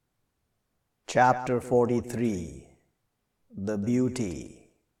Chapter 43 The Beauty.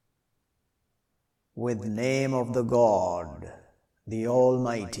 With name of the God, the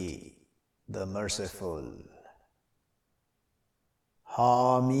Almighty, the Merciful. Hamim.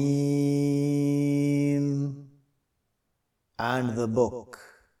 And the book,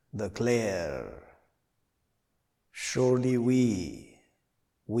 the clear. Surely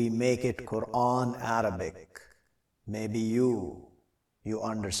we make it Quran Arabic. Maybe you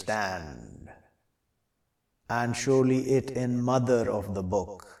understand. And surely it in mother of the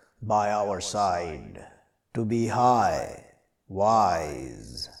book by our side, to be high,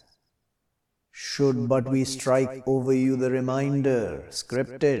 wise. Should but we strike over you the reminder,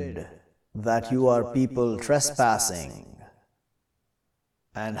 scripted, that you are people trespassing,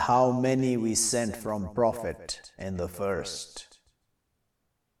 and how many we sent from prophet in the first.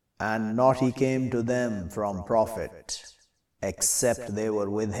 And not he came to them from prophet, except they were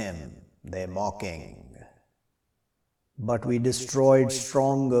with him, they mocking. But we destroyed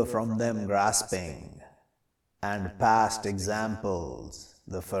stronger from them grasping, and past examples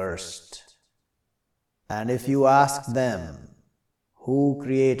the first. And if you ask them, who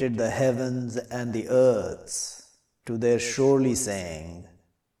created the heavens and the earths, to their surely saying,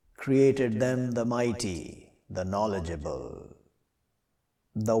 created them the mighty, the knowledgeable.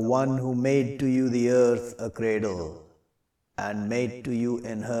 The one who made to you the earth a cradle, and made to you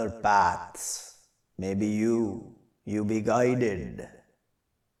in her paths, maybe you be guided.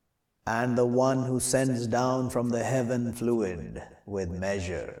 And the one who sends down from the heaven fluid with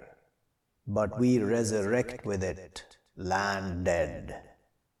measure, but we resurrect with it land dead,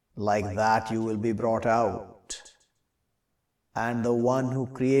 like that you will be brought out. And the one who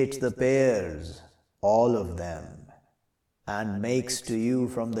creates the pairs, all of them, and makes to you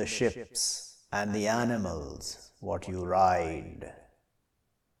from the ships and the animals what you ride,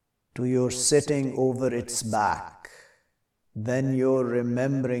 to your sitting over its back, then your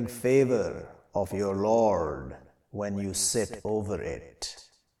remembering favor of your Lord when you sit over it,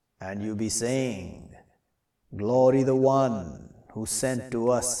 and you be saying, glory the one who sent to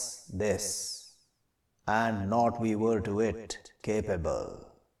us this, and not we were to it capable.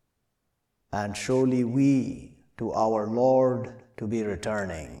 And surely we to our Lord to be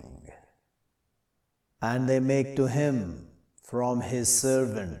returning. And they make to him from his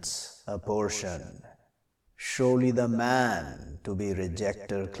servants a portion, surely the man to be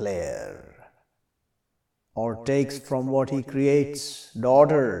rejecter clear. Or takes from what he creates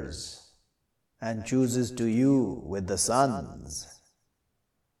daughters, and chooses to you with the sons.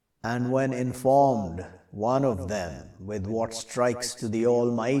 And when informed one of them with what strikes to the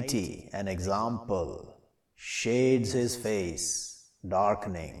Almighty an example, shades his face,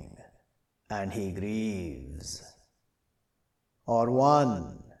 darkening, and he grieves. Or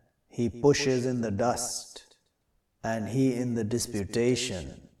one he pushes in the dust, and he in the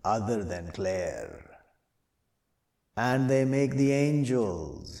disputation other than clear. And they make the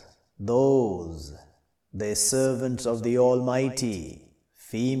angels, those, they servants of the Almighty,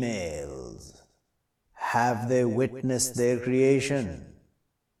 females. Have they witnessed their creation?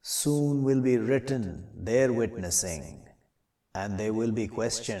 Soon will be written their witnessing, and they will be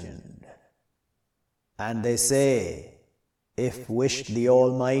questioned. And they say, if wished the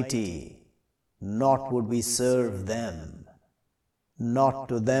Almighty, not would we serve them, not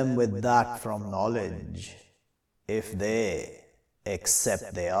to them with that from knowledge, if they,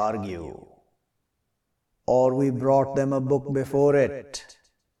 except they argue. Or we brought them a book before it,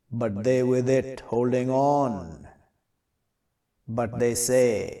 but they with it holding on. But they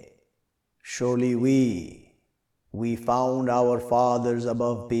say, surely we found our fathers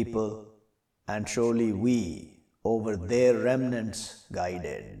above people, and surely we over their remnants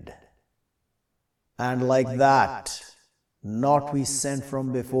guided. And like that, not we sent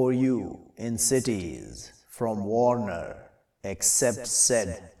from before you in cities from Warner, except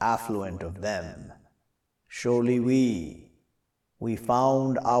said affluent of them. Surely we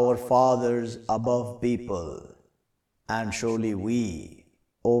found our fathers above people, and surely we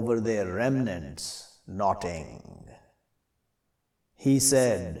over their remnants noting. He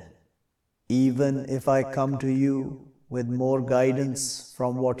said, even if I come to you with more guidance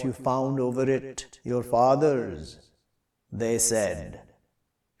from what you found over it, your fathers, they said,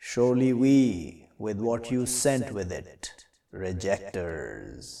 surely we with what you sent with it,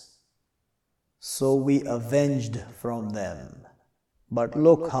 rejectors. So we avenged from them, but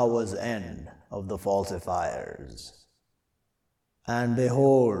look how was end of the falsifiers. And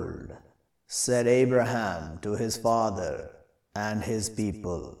behold, said Abraham to his father and his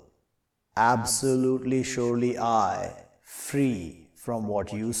people, absolutely surely I, free from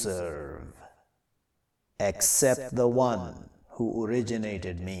what you serve. except the one who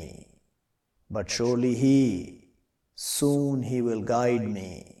originated me. But surely soon he will guide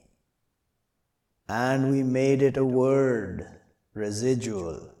me. And we made it a word,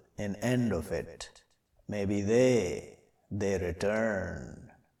 residual in end of it. Maybe they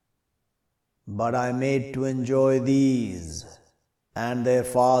return. But I made to enjoy these and their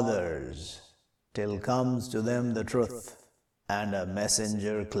fathers, till comes to them the truth and a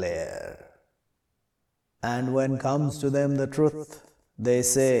messenger clear. And when comes to them the truth, they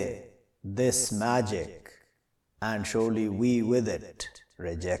say, this magic, and surely we with it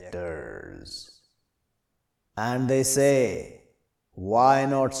rejectors. And they say, why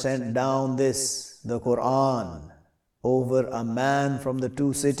not send down this, the Quran, over a man from the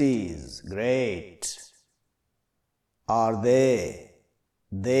two cities, great? Are they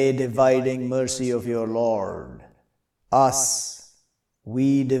dividing mercy of your Lord? Us,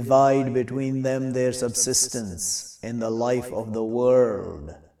 we divide between them their subsistence in the life of the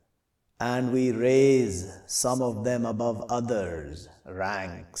world, and we raise some of them above others,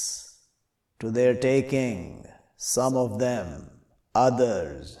 ranks, to their taking, some of them,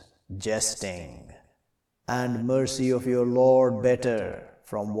 others, jesting, and mercy of your Lord better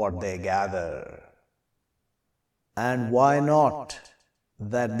from what they gather. And why not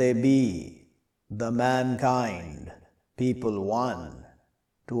that they be, the mankind, people one,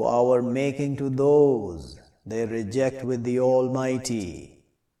 to our making to those they reject with the Almighty,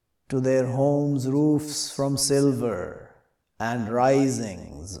 to their homes roofs from silver, and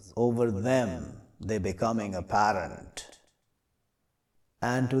risings over them they becoming apparent,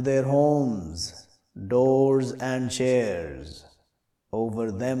 and to their homes doors and chairs,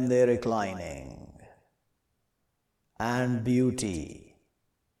 over them they reclining, and beauty,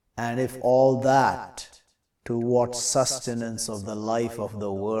 and if all that, to what sustenance of the life of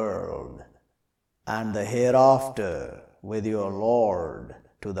the world, and the hereafter with your Lord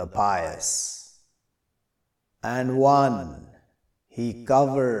to the pious. And one, he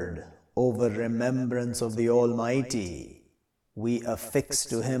covered over remembrance of the Almighty, we affix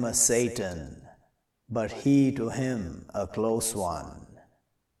to him a Satan, but he to him a close one.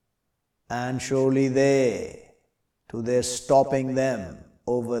 And surely they, to their stopping them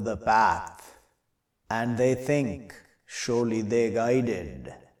over the path, and they think, surely they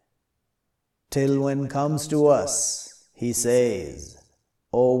guided. Till when comes to us, he says,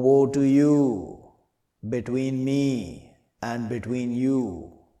 O woe to you, between me and between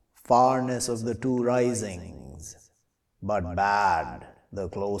you, farness of the two risings, but bad the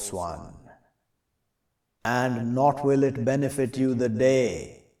close one. And not will it benefit you the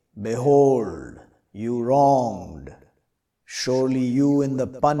day, behold, you wronged, surely you in the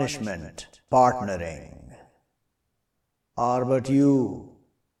punishment partnering. Are but you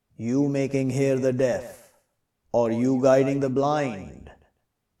making hear the deaf, or you guiding the blind,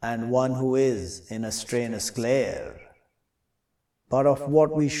 and one who is in a strainous clear? But of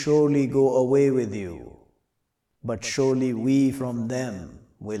what we surely go away with you, but surely we from them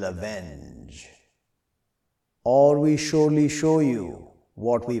will avenge. Or we surely show you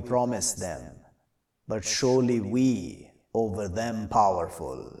what we promised them, but surely we over them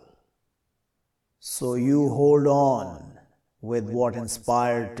powerful. So you hold on with what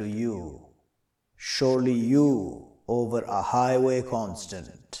inspired to you, surely you over a highway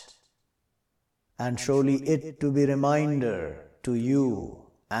constant, and surely it to be reminder to you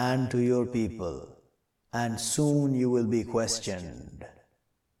and to your people, and soon you will be questioned.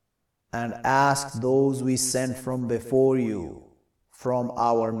 And ask those we sent from before you, from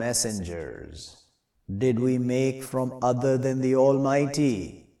our messengers, did we make from other than the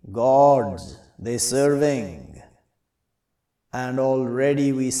Almighty gods they serving? And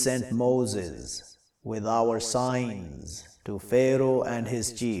already we sent Moses with our signs to Pharaoh and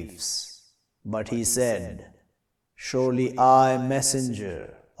his chiefs, but he said, surely I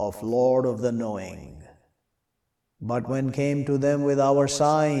messenger of Lord of the knowing. But when came to them with our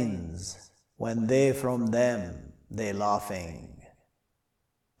signs, when they from them they laughing,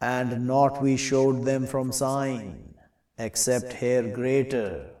 and not we showed them from sign, except hair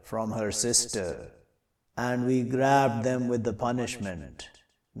greater from her sister, and we grabbed them with the punishment,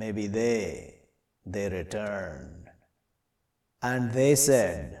 maybe they return. And they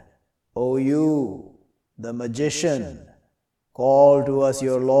said, O you, the magician, call to us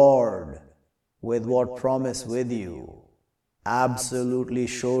your Lord, with what promise with you, absolutely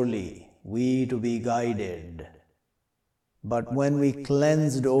surely we to be guided. But when we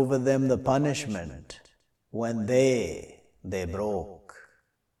cleansed over them the punishment, when they broke,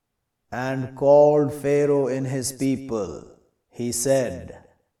 and called Pharaoh in his people, he said,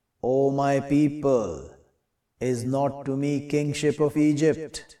 O my people, Is not to me kingship of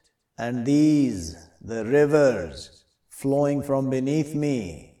Egypt, and these, the rivers, flowing from beneath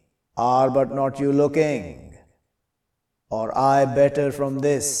me, are but not you looking? Or I better from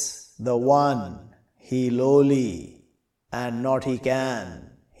this, the one, he lowly, and not he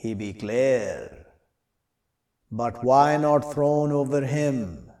can, he be clear? But why not thrown over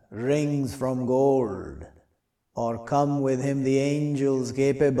him rings from gold, or come with him the angels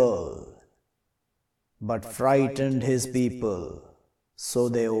capable? But frightened his people, so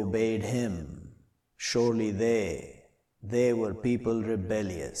they obeyed him. Surely they were people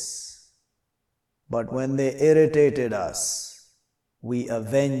rebellious. But when they irritated us, we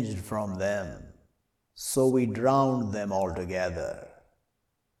avenged from them, so we drowned them altogether.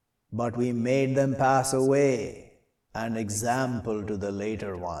 But we made them pass away, an example to the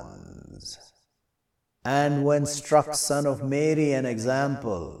later ones. And when struck Son of Mary an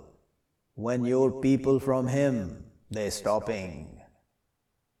example, when your people from him they stopping,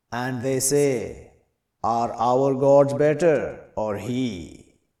 and they say, are our gods better, or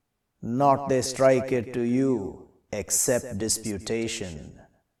he? Not they strike it to you, except disputation,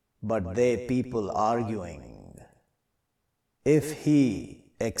 but they people arguing. If he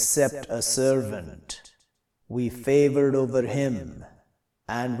except a servant, we favored over him,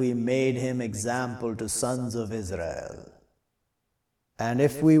 and we made him example to sons of Israel. And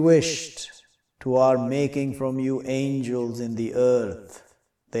if we wished, to our making from you angels in the earth,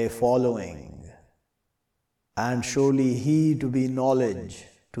 they following. And surely he to be knowledge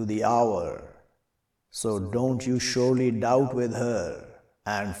to the hour. So don't you surely doubt with her,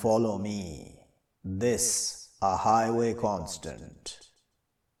 and follow me, this a highway constant.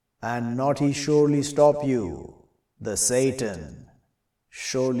 And not he surely stop you, the Satan,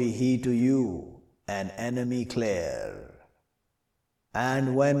 surely he to you an enemy clear.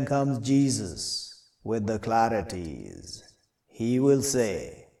 And when comes Jesus with the clarities, he will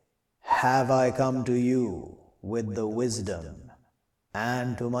say, have I come to you with the wisdom,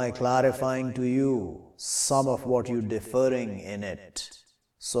 and to my clarifying to you some of what you differing in it.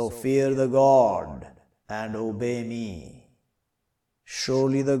 So fear the God and obey me.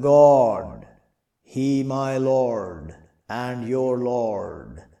 Surely the God, he my Lord and your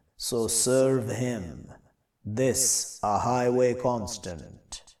Lord, so serve him, this a highway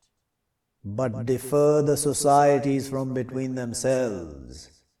constant. But differ the societies from between themselves.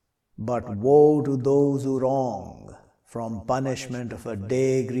 But woe to those who wrong, from punishment of a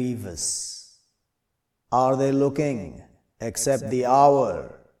day grievous. Are they looking, except the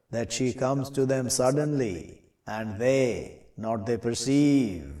hour, that she comes to them suddenly, and they, not they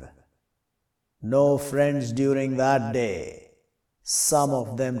perceive? No friends during that day, some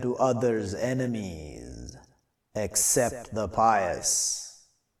of them to others enemies, except the pious.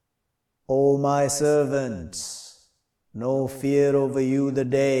 O my servants, no fear over you the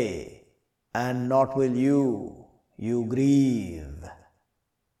day, and not will you grieve.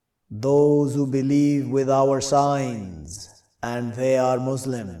 Those who believe with our signs, and they are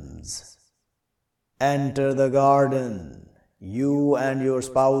Muslims, enter the garden, you and your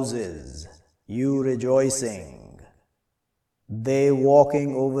spouses, you rejoicing, they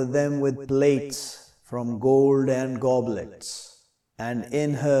walking over them with plates from gold and goblets, and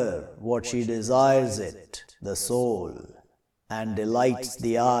in her what she desires it, the soul, and delights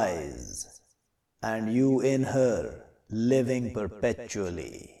the eyes, and you in her, living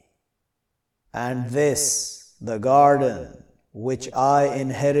perpetually. And this, the garden, which I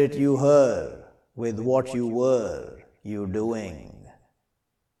inherit you her, with what you were, you doing.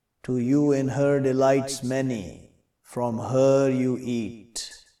 To you in her delights many, from her you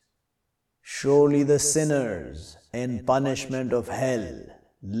eat. Surely the sinners, in punishment of hell,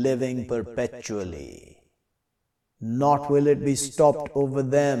 living perpetually. Not will it be stopped over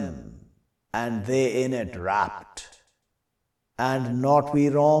them, and they in it wrapped. And not we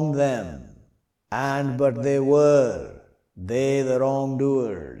wrong them, and but they were, they the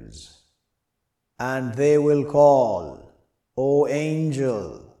wrongdoers. And they will call, O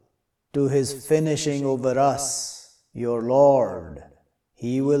angel, to his finishing over us, your Lord.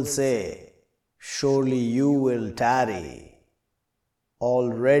 He will say, surely you will tarry.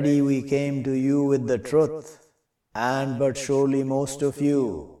 Already we came to you with the truth, and but surely most of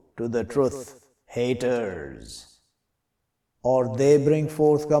you to the truth haters. Or they bring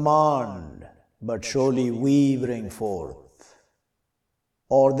forth command, but surely we bring forth.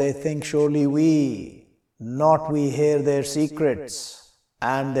 Or they think surely we, not we hear their secrets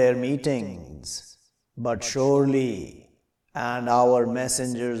and their meetings, but surely, and our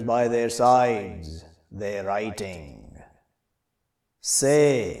messengers by their sides, they writing.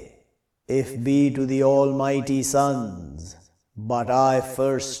 Say, if be to the Almighty sons, but I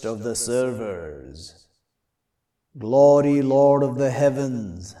first of the servers. Glory, Lord of the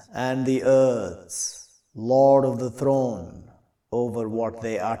heavens and the earths, Lord of the throne, over what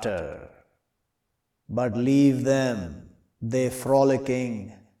they utter. But leave them, they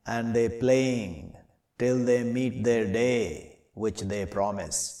frolicking and they playing, till they meet their day which they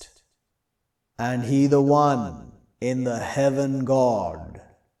promised. And He the One, in the heaven God,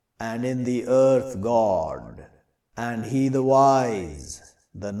 and in the earth God, and He the wise,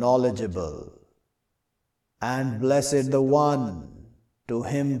 the knowledgeable. And blessed the One, to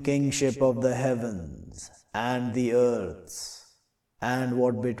Him kingship of the heavens and the earths, and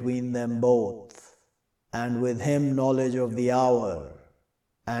what between them both, and with Him knowledge of the hour,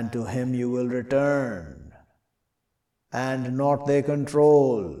 and to Him you will return. And not they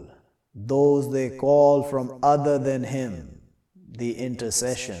control, those they call from other than Him, the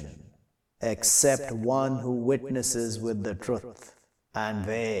intercession, except one who witnesses with the truth, and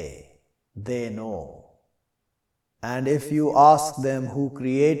they know. And if you ask them who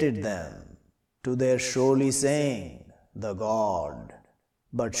created them, to their surely saying, the God,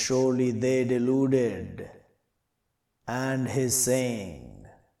 but surely they deluded. And His saying,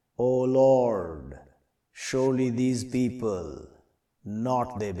 O Lord, surely these people,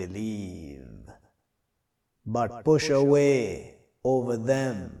 not they believe. But push away over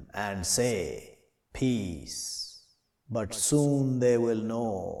them and say, peace, but soon they will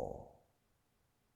know.